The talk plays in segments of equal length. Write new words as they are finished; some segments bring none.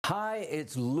Hi,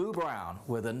 it's Lou Brown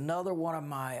with another one of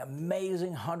my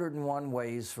amazing 101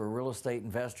 ways for real estate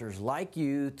investors like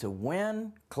you to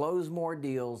win, close more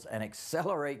deals, and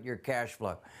accelerate your cash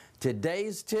flow.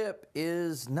 Today's tip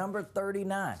is number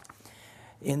 39.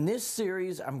 In this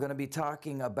series, I'm going to be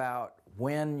talking about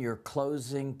when you're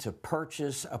closing to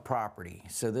purchase a property.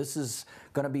 So this is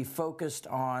going to be focused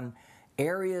on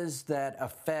areas that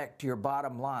affect your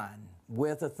bottom line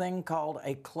with a thing called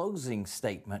a closing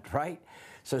statement, right?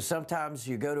 So sometimes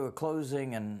you go to a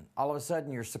closing and all of a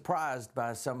sudden you're surprised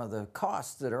by some of the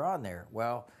costs that are on there.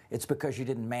 Well, it's because you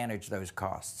didn't manage those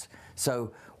costs.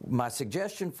 So my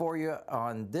suggestion for you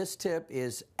on this tip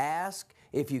is ask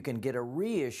if you can get a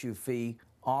reissue fee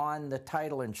on the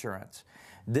title insurance.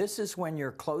 This is when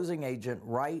your closing agent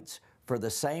writes for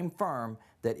the same firm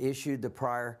that issued the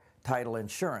prior title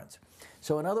insurance.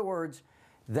 So in other words,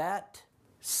 that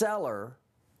seller,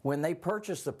 when they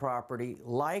purchased the property,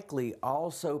 likely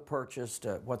also purchased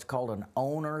what's called an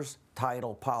owner's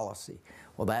title policy.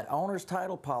 Well, that owner's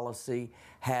title policy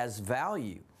has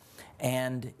value.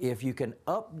 And if you can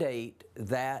update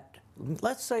that,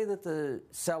 let's say that the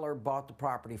seller bought the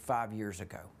property 5 years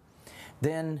ago,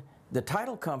 then the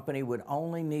title company would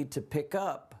only need to pick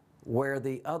up where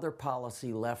the other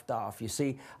policy left off. You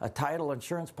see, a title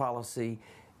insurance policy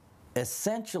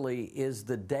essentially is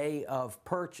the day of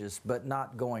purchase, but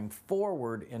not going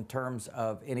forward in terms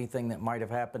of anything that might have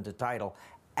happened to title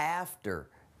after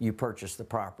you purchase the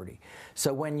property.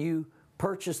 So when you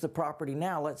purchase the property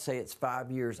now, let's say it's 5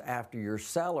 years after your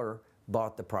seller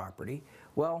bought the property,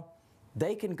 well,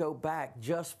 they can go back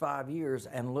just 5 years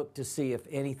and look to see if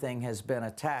anything has been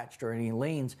attached or any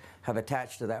liens have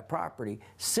attached to that property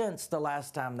since the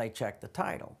last time they checked the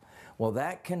title. Well,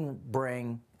 that can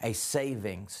bring a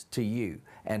savings to you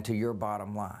and to your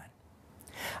bottom line.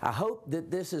 I hope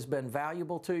that this has been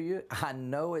valuable to you. I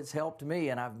know it's helped me,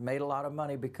 and I've made a lot of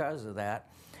money because of that.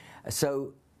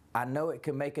 So I know it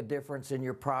can make a difference in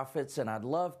your profits, and I'd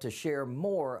love to share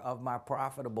more of my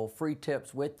profitable free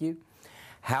tips with you.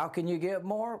 How can you get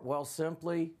more? Well,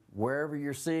 simply wherever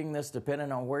you're seeing this,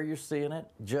 depending on where you're seeing it,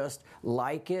 just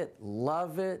like it,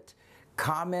 love it,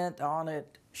 comment on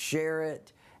it, share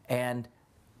it, and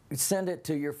send it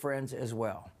to your friends as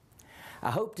well.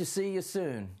 I hope to see you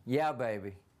soon. Yeah,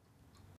 baby.